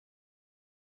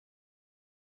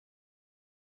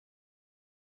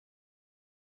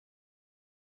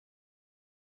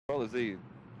there's the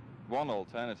one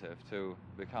alternative to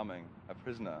becoming a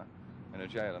prisoner in a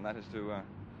jail, and that is to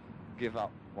give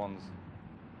up one's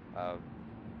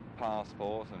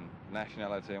passport and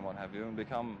nationality and what have you, and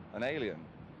become an alien,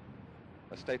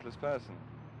 a stateless person.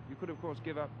 You could, of course,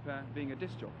 give up being a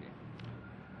disc jockey.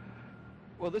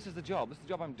 Well, this is the job. This is the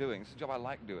job I'm doing. It's the job I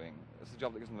like doing. It's the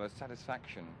job that gives me the most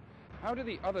satisfaction. How do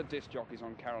the other disc jockeys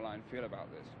on Caroline feel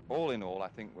about this? All in all, I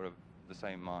think we're of the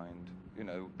same mind. You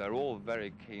know, they're all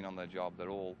very keen on their job. They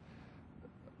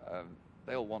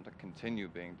all want to continue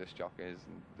being disc jockeys,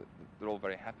 and they're all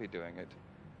very happy doing it.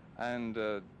 And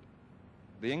the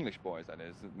English boys, that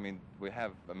is. I mean, we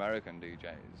have American DJs.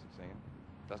 You see,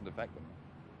 it doesn't affect them.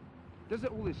 Does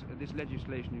all this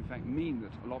legislation, in fact, mean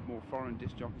that a lot more foreign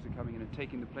disc jockeys are coming in and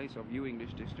taking the place of you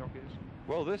English disc jockeys?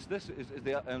 Well, this is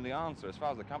the only answer as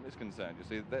far as the company's concerned. You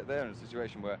see, they're in a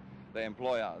situation where they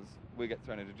employ us, we get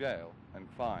thrown into jail and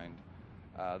fined.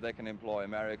 They can employ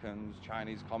Americans,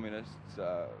 Chinese communists,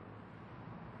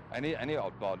 any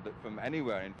oddbod from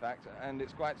anywhere, in fact, and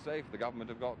it's quite safe. The government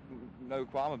have got no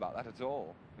qualm about that at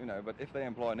all. You know, but if they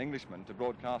employ an Englishman to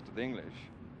broadcast to the English,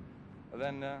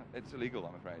 then it's illegal,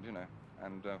 I'm afraid, you know,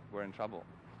 and we're in trouble.